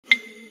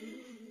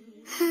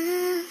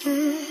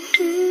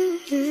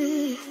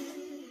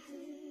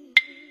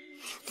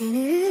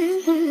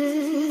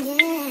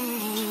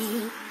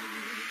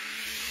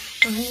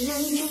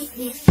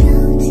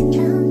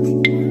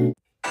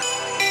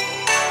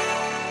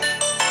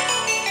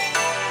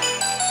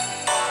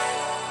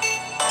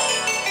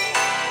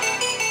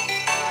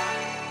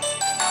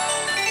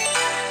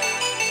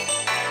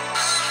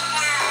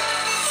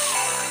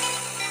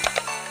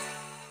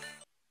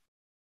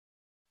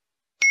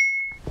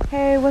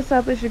Hey, what's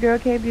up? It's your girl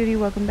K Beauty.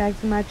 Welcome back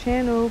to my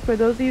channel. For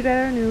those of you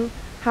that are new,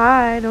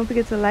 hi. Don't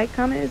forget to like,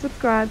 comment, and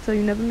subscribe so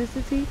you never miss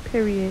a tea,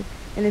 period.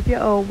 And if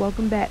you're old,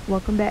 welcome back,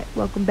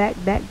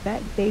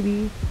 back,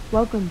 baby.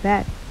 Welcome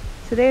back.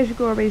 Today, as you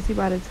can already see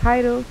by the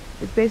title,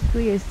 it's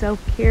basically a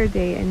self-care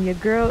day, and your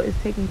girl is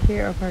taking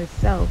care of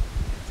herself.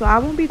 So I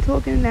won't be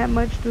talking that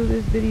much through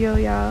this video,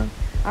 y'all.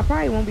 I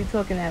probably won't be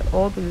talking at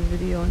all through this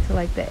video until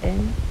like the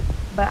end,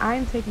 but I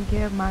am taking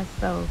care of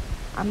myself.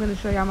 I'm going to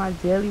show y'all my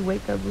daily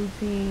wake up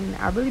routine.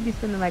 I really be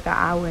spending like an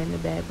hour in the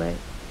bed, but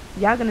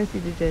y'all going to see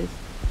the gist.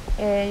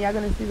 And y'all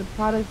going to see the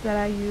products that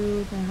I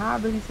use and how I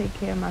really take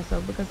care of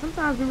myself, because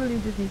sometimes we really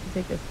just need to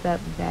take a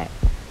step back.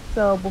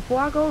 So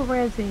before I go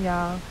ranting,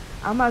 y'all,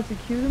 I'm about to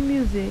cue the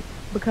music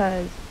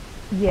because,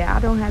 yeah,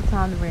 I don't have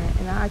time to rant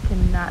and I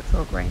cannot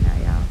talk right now,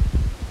 y'all.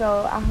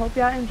 So I hope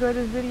y'all enjoy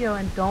this video,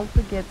 and don't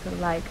forget to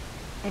like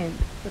and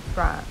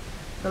subscribe.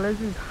 So let's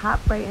just hop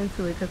right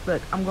into it, because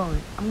look, I'm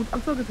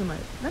talking too much.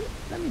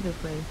 Let me just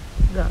play.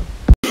 Go.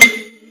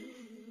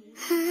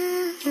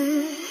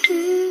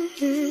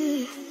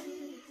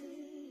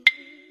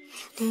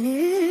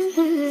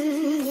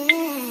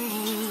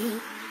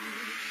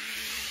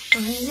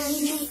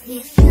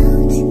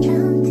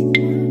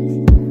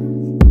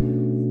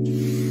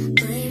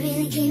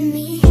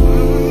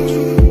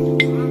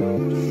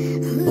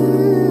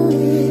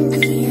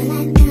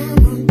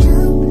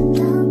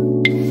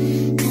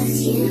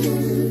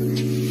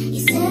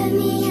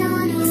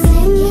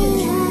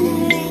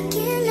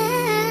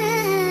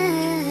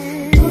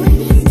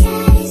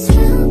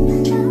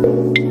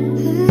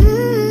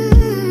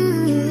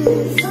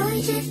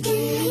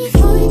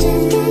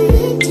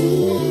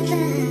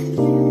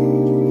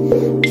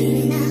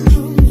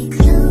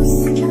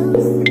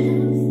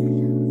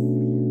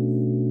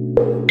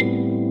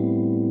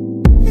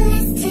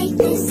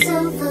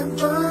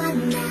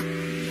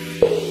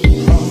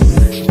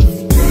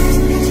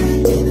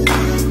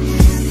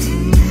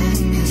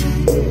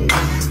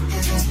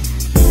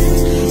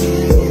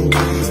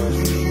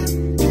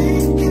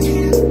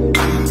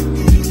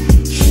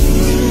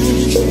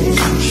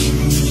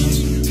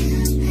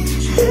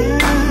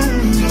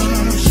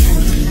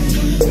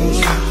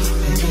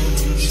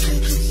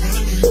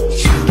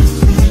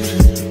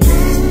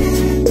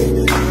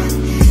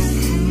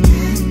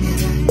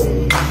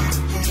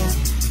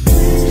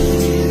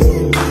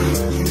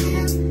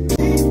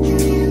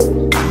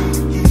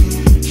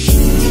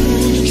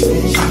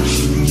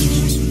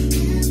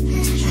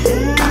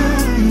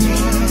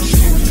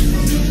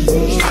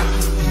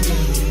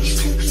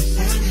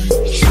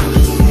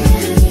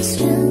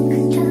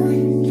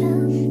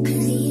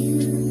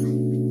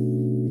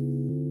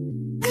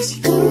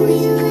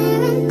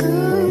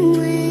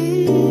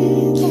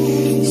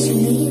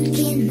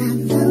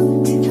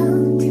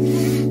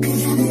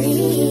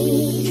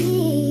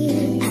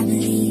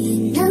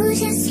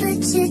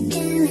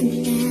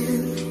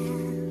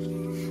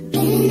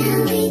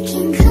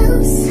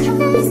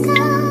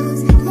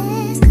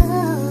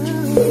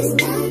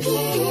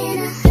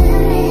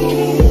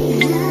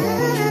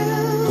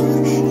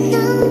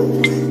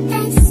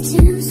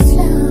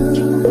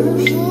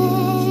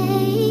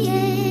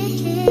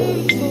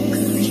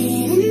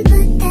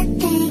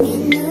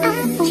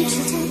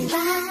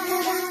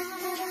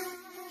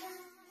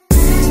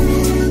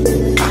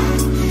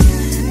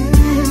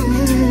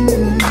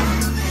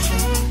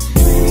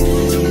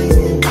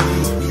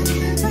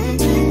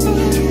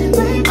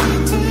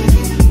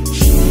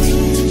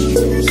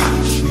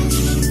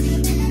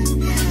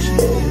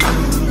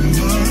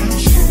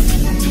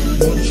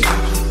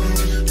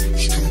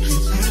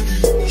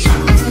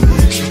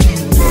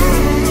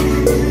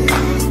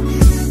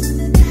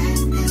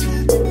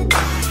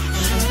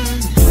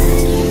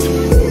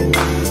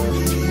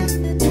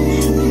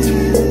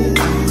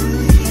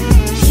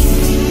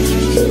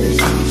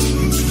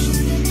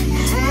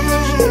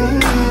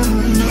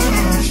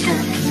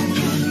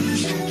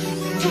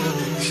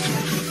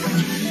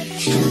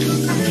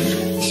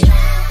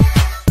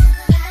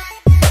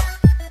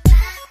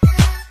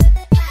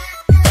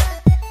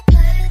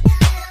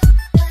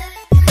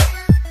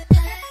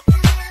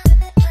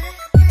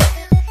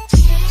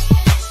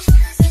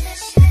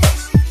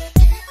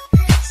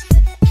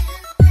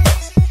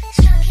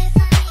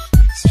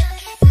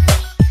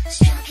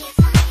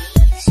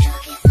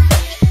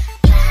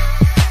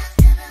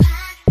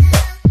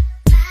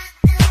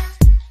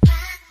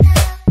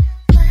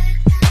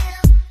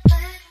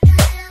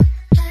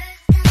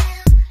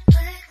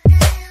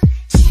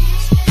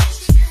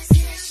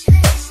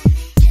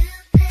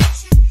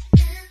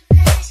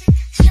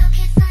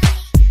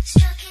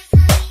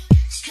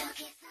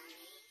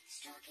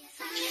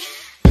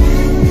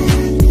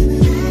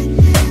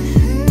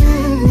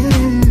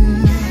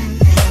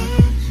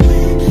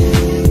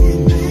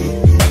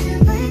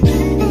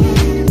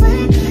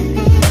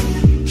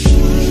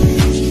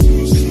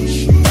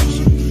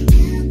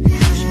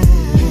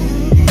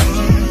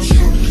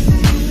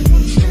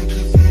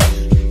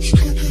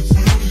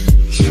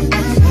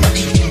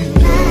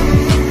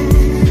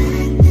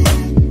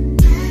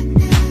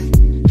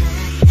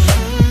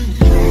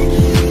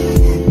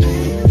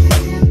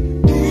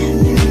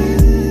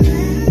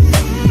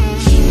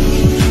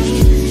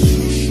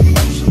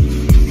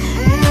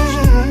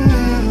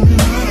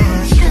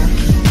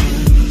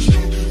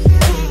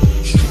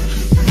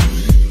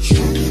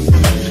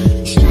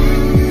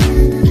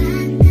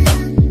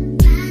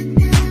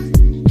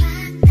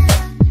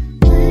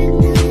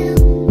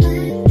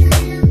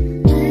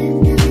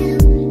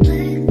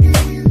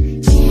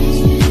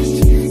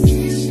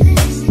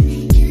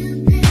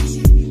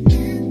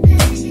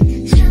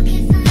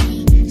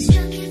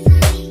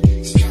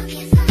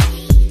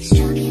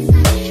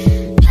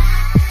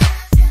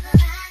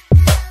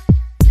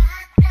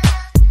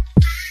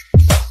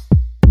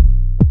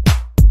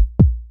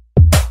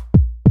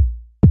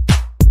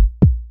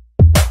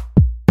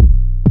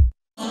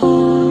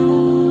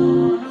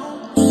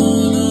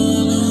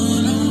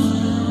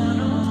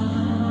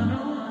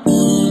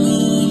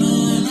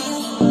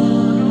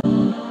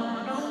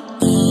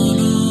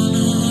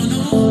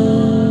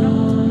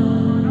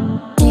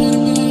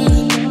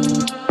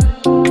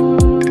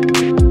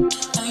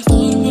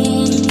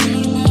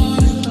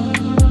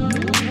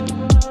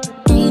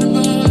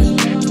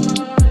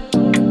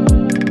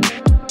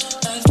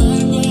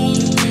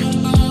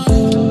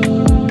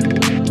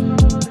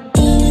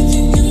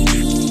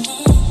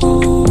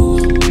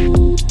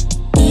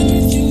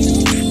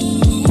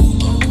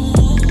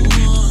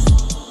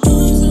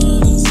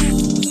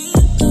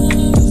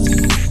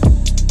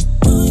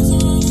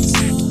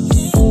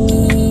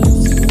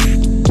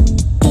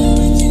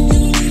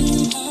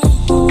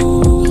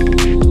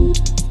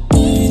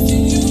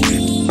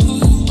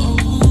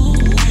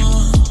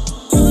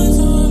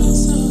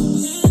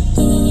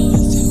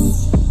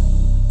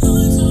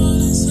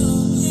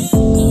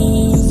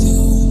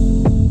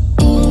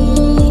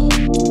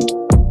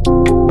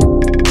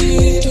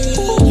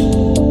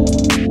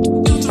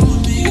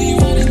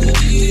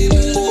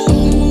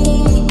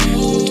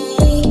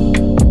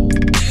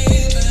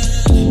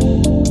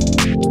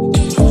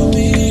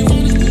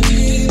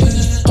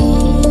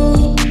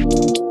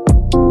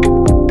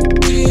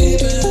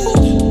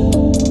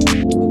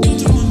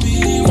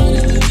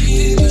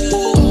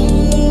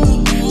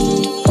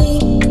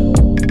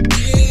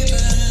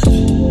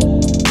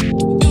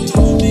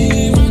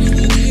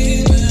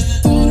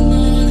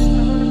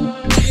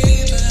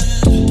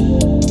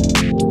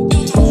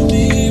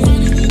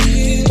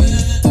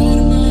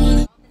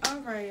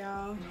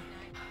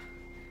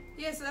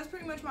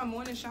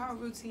 Shower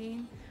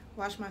routine.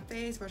 Wash my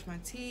face, brush my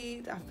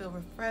teeth. I feel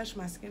refreshed.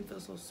 My skin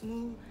feels so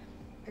smooth.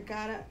 I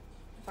got it.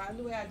 By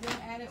the way, I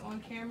didn't add it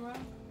on camera,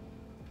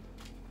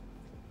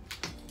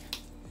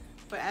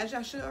 but as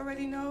y'all should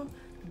already know,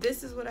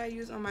 this is what I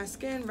use on my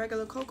skin.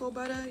 Regular cocoa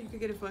butter. You can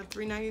get it for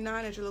 $3.99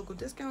 at your local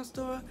discount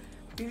store,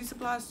 beauty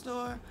supply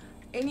store,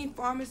 any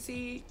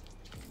pharmacy.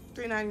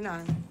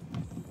 $3.99.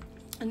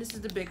 And this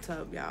is the big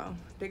tub, y'all.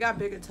 They got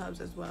bigger tubs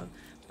as well.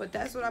 But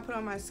that's what I put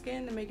on my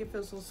skin to make it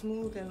feel so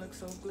smooth and look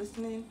so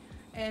glistening.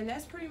 And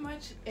that's pretty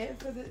much it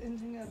for the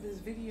ending of this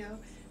video.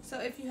 So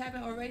if you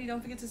haven't already, don't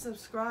forget to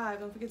subscribe.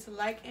 Don't forget to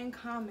like and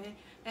comment.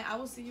 And I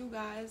will see you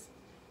guys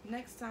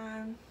next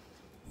time.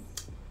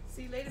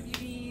 See you later,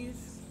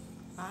 beauties.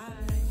 Bye.